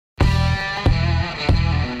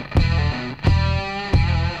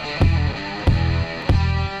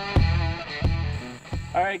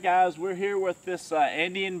Alright guys, we're here with this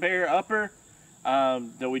Andean Bear upper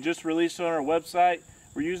that we just released on our website.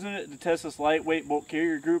 We're using it to test this lightweight bolt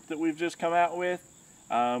carrier group that we've just come out with.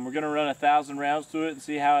 We're going to run 1,000 rounds through it and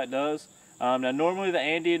see how it does. Now normally the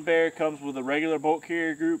Andean Bear comes with a regular bolt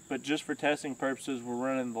carrier group, but just for testing purposes we're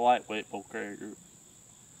running the lightweight bolt carrier group.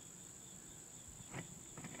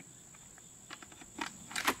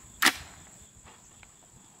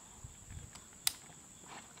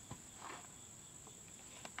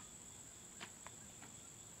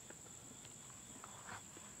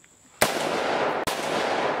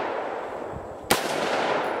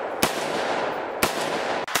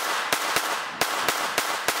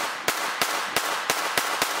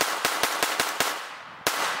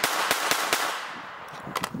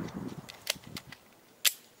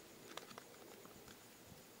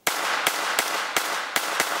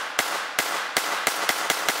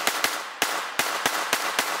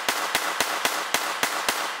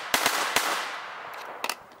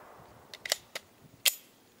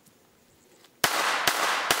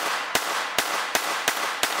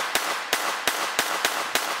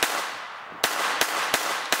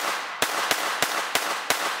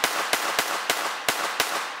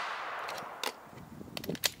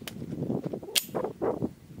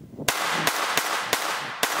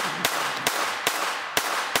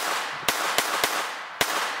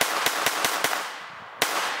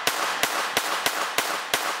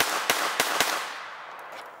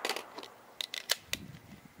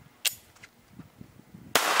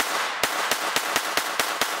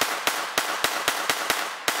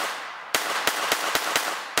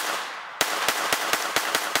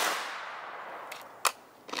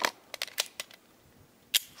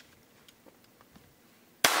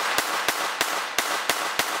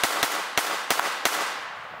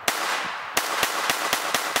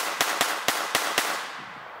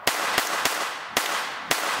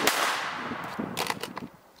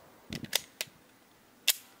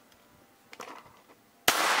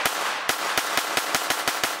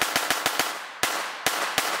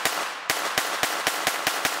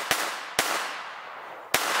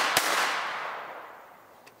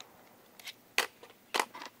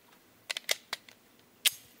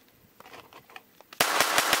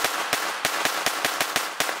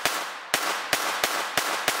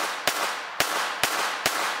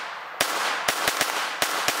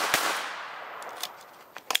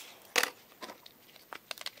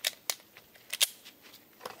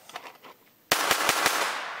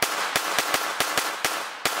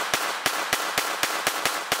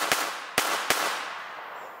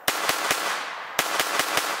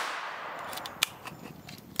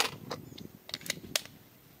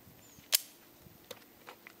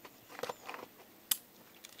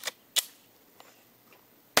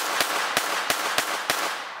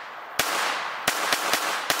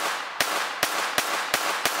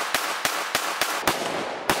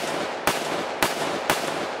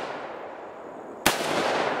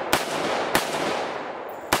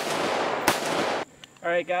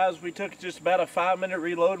 Alright guys, we took just about a 5-minute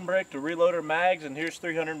reloading break to reload our mags, and here's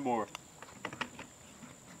 300 more.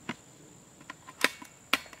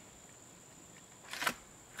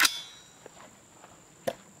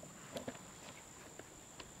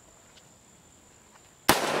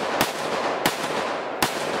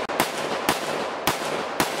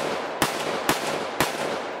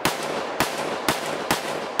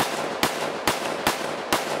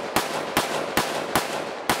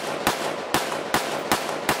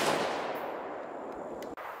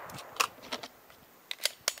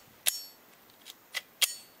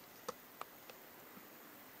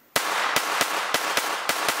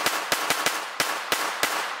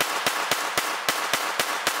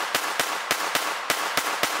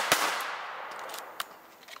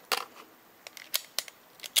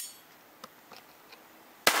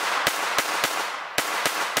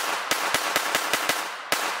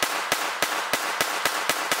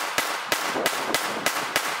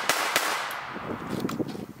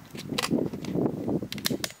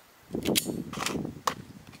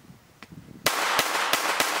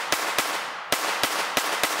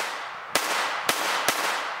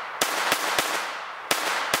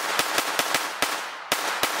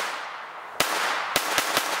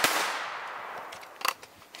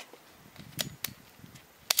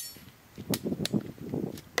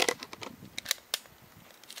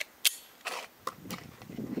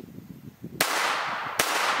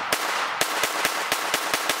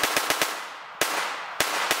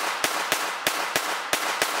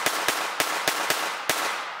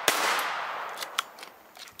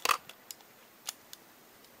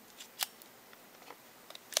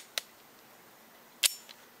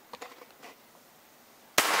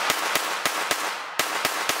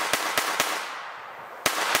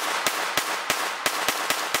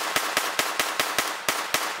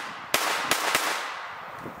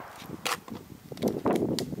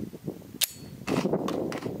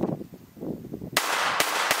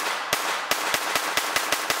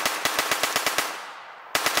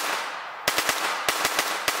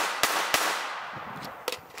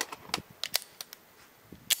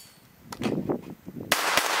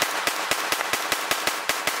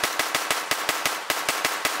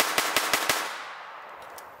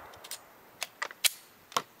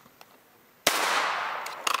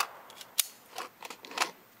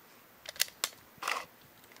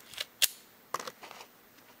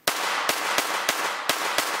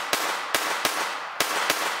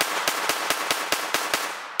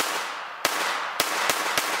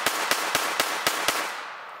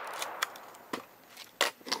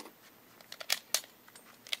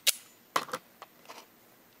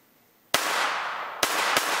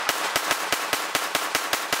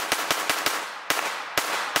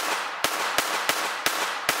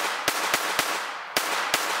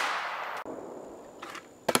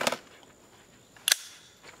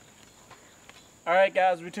 Alright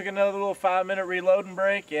guys, we took another little 5-minute reloading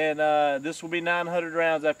break, and this will be 900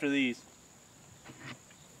 rounds after these.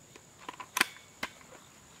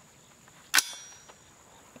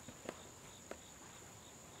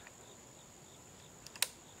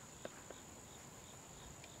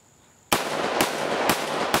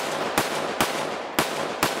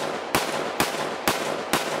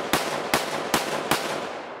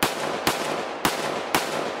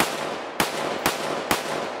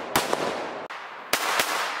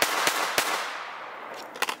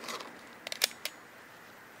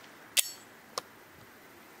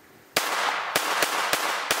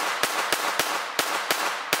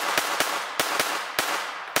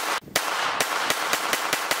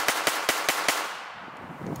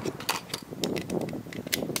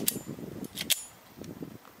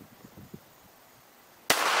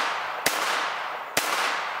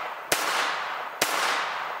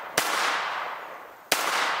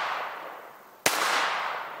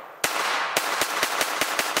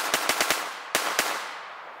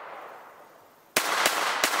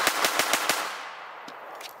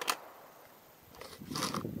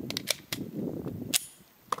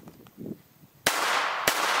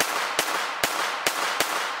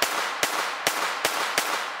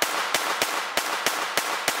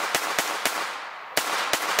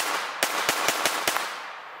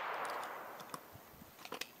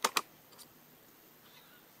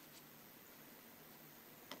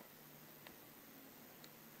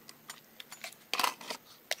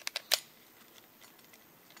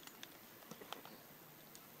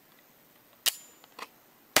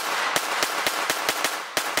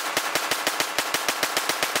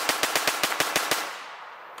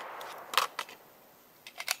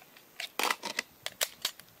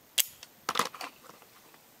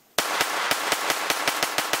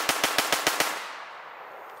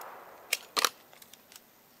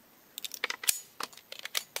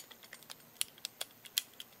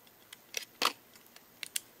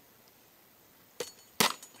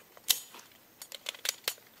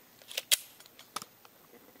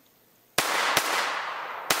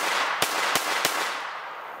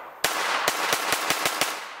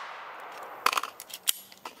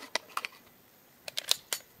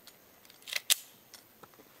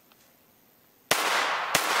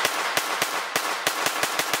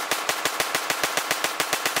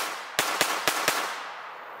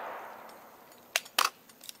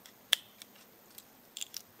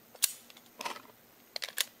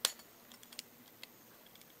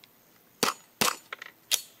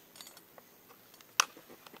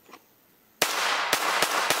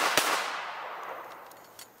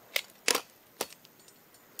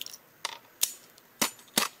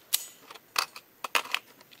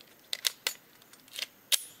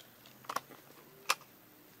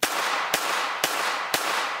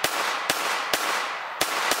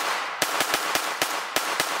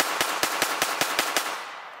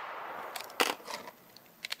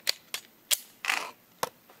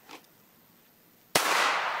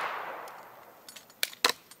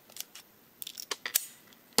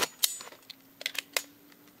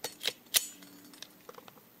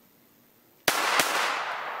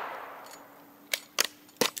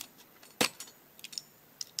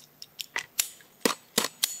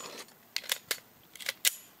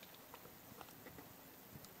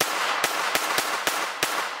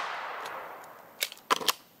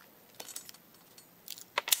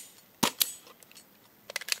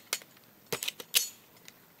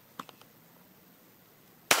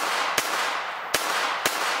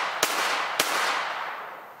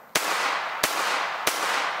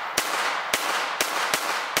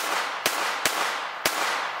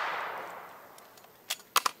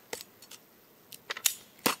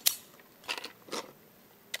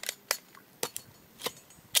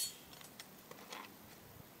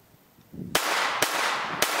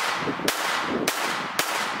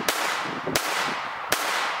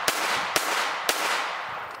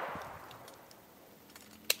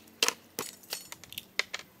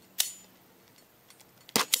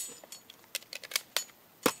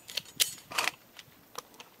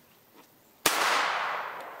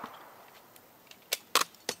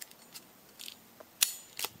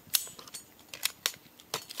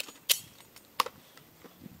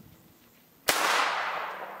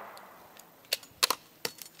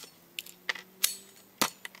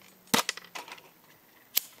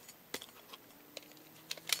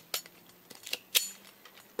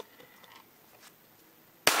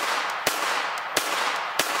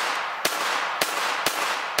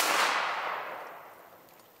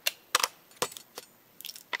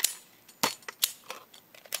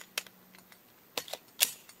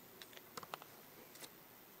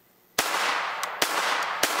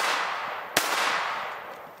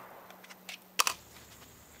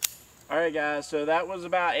 Alright guys, so that was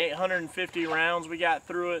about 850 rounds we got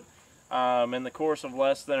through it in the course of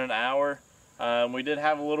less than an hour. We did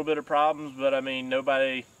have a little bit of problems, but I mean,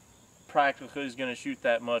 nobody practically is going to shoot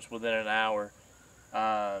that much within an hour.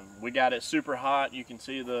 We got it super hot. You can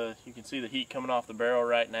see the heat coming off the barrel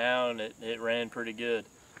right now, and it ran pretty good.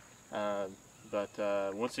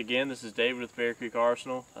 But once again, this is David with Bear Creek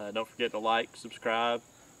Arsenal. Don't forget to like, subscribe.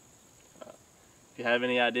 If you have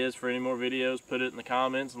any ideas for any more videos, put it in the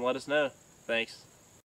comments and let us know. Thanks.